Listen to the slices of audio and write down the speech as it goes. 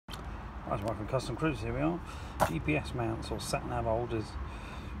That's right from Custom Cruisers. Here we are. GPS mounts or sat nav holders,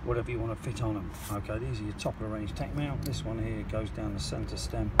 whatever you want to fit on them. Okay, these are your top of the range tech mount. This one here goes down the centre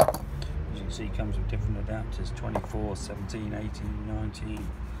stem. As you can see, it comes with different adapters: 24, 17, 18, 19,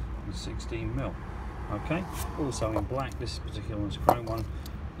 and 16 mil. Okay, also in black. This particular one's a chrome one.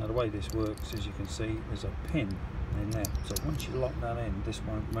 Now the way this works, as you can see, there's a pin in there. So once you lock that in, this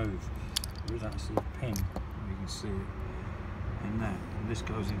won't move. There is actually a pin. You can see it in there. And this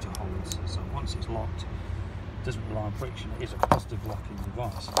goes into holes. So once it's locked, it doesn't rely on friction. It is a positive locking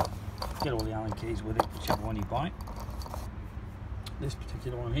device. Get all the Allen keys with it, whichever one you buy. This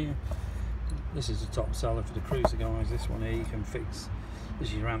particular one here, this is the top seller for the cruiser guys. This one here you can fix. This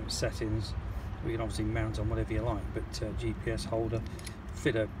is your amp settings. We can obviously mount on whatever you like, but GPS holder,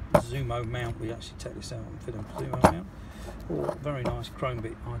 fit a Zumo mount. We actually take this out and fit a Zumo mount, or very nice chrome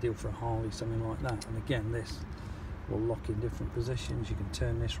bit, ideal for a Harley, something like that. And again, this will lock in different positions. You can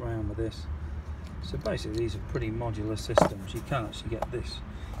turn this round with this. So basically, these are pretty modular systems. You can actually get this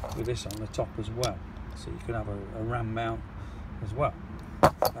with this on the top as well. So you can have a ram mount as well,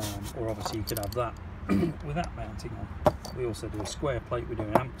 or obviously you could have that with that mounting on. We also do a square plate. We do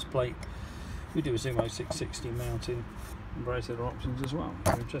an amps plate. We do a Zumo 660 mounting, and various other options as well.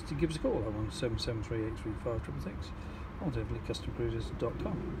 If you're interested, give us a call. 01773 835 666. Alternatively,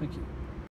 customcruisers.com. Thank you.